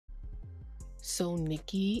So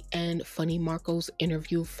Nicki and Funny Marco's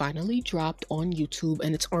interview finally dropped on YouTube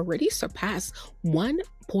and it's already surpassed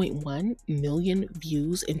 1.1 million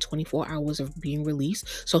views in 24 hours of being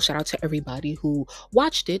released. So shout out to everybody who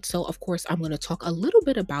watched it. So of course I'm going to talk a little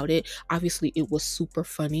bit about it. Obviously it was super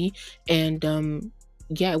funny and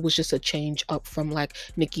yeah, it was just a change up from like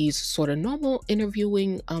Nicki's sort of normal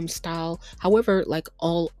interviewing style. However,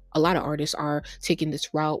 a lot of artists are taking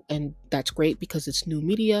this route and that's great because it's new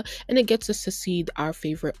media and it gets us to see our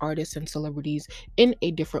favorite artists and celebrities in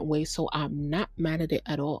a different way. So I'm not mad at it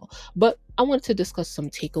at all. But I wanted to discuss some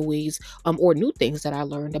takeaways or new things that I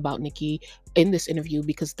learned about Nicki in this interview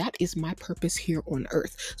because that is my purpose here on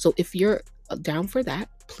earth. So if you're down for that,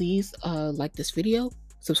 please like this video,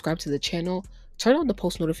 subscribe to the channel, turn on the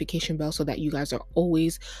post notification bell so that you guys are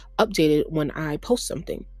always updated when I post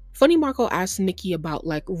something. Funny Marco asked Nicki about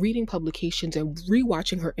like reading publications and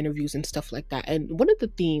rewatching her interviews and stuff like that. And one of the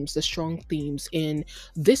themes, the strong themes in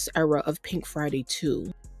this era of Pink Friday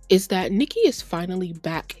 2 is that Nicki is finally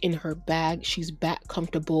back in her bag. She's back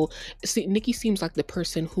comfortable. See, Nicki seems like the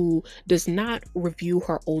person who does not review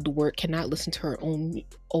her old work, cannot listen to her own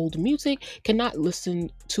old music, cannot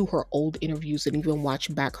listen to her old interviews and even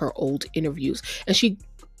watch back her old interviews. And she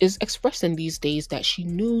is expressing these days that she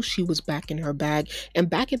knew she was back in her bag and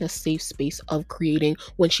back in a safe space of creating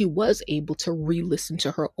when she was able to re-listen to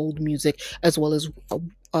her old music as well as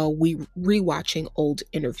we rewatching old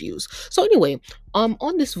interviews. So anyway,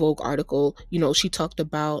 on this Vogue article, she talked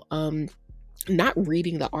about not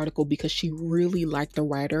reading the article because she really liked the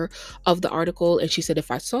writer of the article, and she said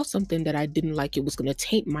if I saw something that I didn't like, it was going to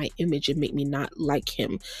taint my image and make me not like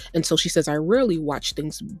him. And so she says I rarely watch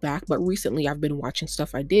things back, but recently I've been watching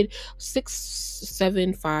stuff I did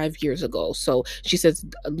 5 years ago. So she says,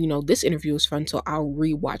 this interview is fun, so I'll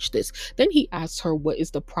rewatch this. Then he asks her what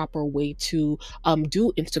is the proper way to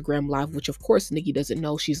do Instagram live, which of course Nicki doesn't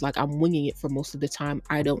know. She's like, I'm winging it for most of the time,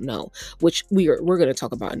 I don't know, which we're going to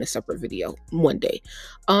talk about in a separate video one day.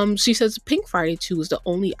 She says Pink Friday 2 is the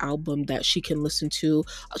only album that she can listen to.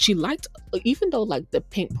 She liked, even though like the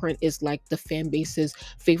Pink Print is like the fan base's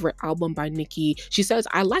favorite album by Nicki, she says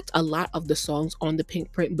I liked a lot of the songs on the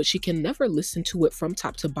Pink Print, but she can never listen to it from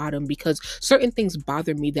top to bottom because certain things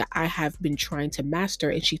bother me that I have been trying to master,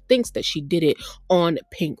 and she thinks that she did it on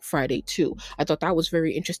Pink Friday 2. I thought that was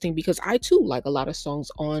very interesting because I too like a lot of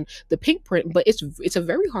songs on the Pink Print, but it's a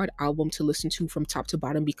very hard album to listen to from top to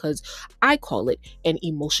bottom because I call it an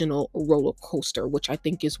emotional roller coaster, which I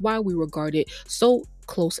think is why we regard it so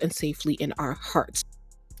close and safely in our hearts.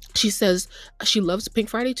 She says she loves Pink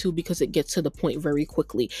Friday 2 because it gets to the point very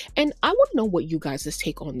quickly. And I want to know what you guys'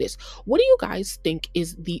 take on this. What do you guys think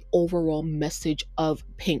is the overall message of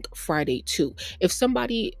Pink Friday 2? If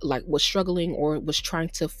somebody like was struggling or was trying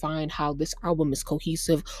to find how this album is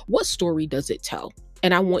cohesive, what story does it tell?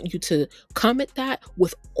 And I want you to comment that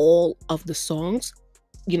with all of the songs.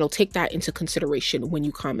 Take that into consideration when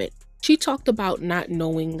you comment. She talked about not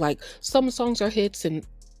knowing like some songs are hits and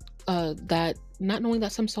that not knowing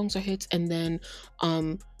that some songs are hits, and then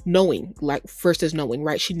knowing, like first is knowing,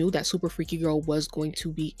 right? She knew that Super Freaky Girl was going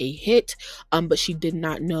to be a hit, but she did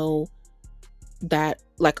not know that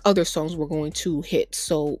like other songs were going to hit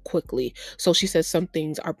so quickly. So she says some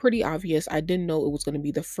things are pretty obvious. I didn't know it was going to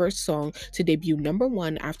be the first song to debut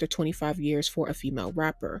 #1 after 25 years for a female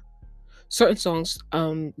rapper. Certain songs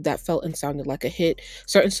that felt and sounded like a hit.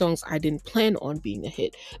 Certain songs I didn't plan on being a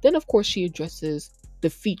hit. Then of course she addresses the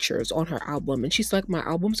features on her album, and she's like, my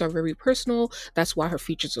albums are very personal, that's why her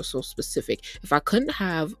features are so specific. If I couldn't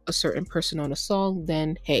have a certain person on a song,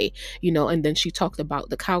 then hey, and then she talked about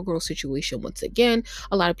the cowgirl situation once again.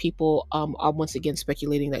 A lot of people are once again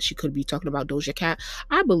speculating that she could be talking about Doja Cat.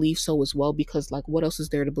 I believe so as well, because like what else is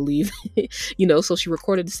there to believe? So she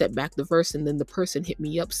recorded the set back the verse, and then the person hit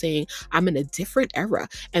me up saying I'm in a different era,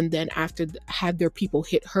 and then after had their people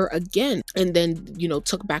hit her again, and then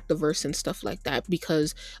took back the verse and stuff like that because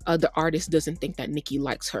the artist doesn't think that Nicki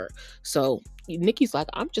likes her. So Nicki's like,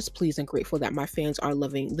 I'm just pleased and grateful that my fans are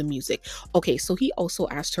loving the music. Okay, so he also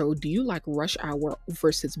asked her, do you like Rush Hour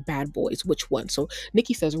versus Bad Boys? Which one? So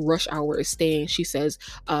Nicki says Rush Hour is staying. She says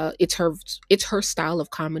it's her style of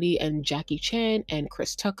comedy, and Jackie Chan and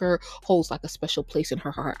Chris Tucker holds like a special place in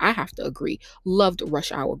her heart. I have to agree. Loved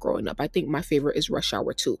Rush Hour growing up. I think my favorite is Rush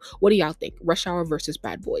Hour 2. What do y'all think? Rush Hour versus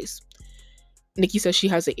Bad Boys? Nicki says she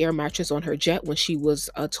has an air mattress on her jet when she was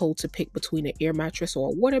told to pick between an air mattress or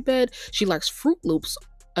a waterbed. She likes Fruit Loops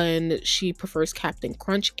and she prefers Captain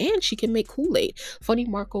Crunch, and she can make Kool-Aid. Funny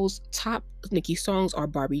Marco's top Nicki songs are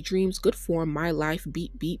Barbie Dreams, Good Form, My Life,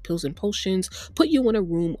 Beat Beat, Pills and Potions, Put You in a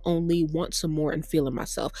Room Only, Want Some More, and Feeling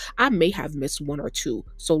Myself. I may have missed one or two,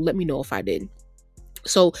 so let me know if I did.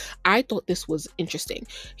 So I thought this was interesting.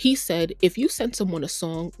 He said, if you send someone a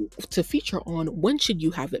song to feature on, when should you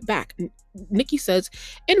have it back? Nicki says,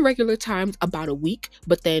 in regular times, about a week,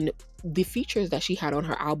 but then the features that she had on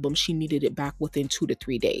her album, she needed it back within 2 to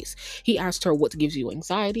 3 days. He asked her what gives you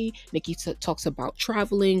anxiety. Nicki talks about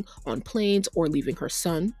traveling on planes or leaving her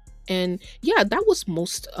son. And yeah, that was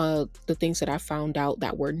most the things that I found out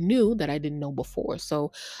that were new that I didn't know before.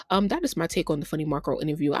 So that is my take on the Funny Marco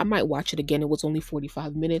interview. I might watch it again. It was only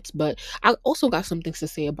 45 minutes, but I also got some things to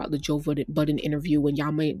say about the Joe Budden interview, and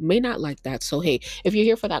y'all may not like that. So hey, if you're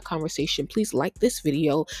here for that conversation, please like this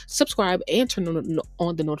video, subscribe, and turn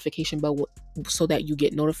on the notification bell so that you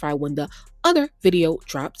get notified when the other video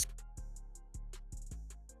drops.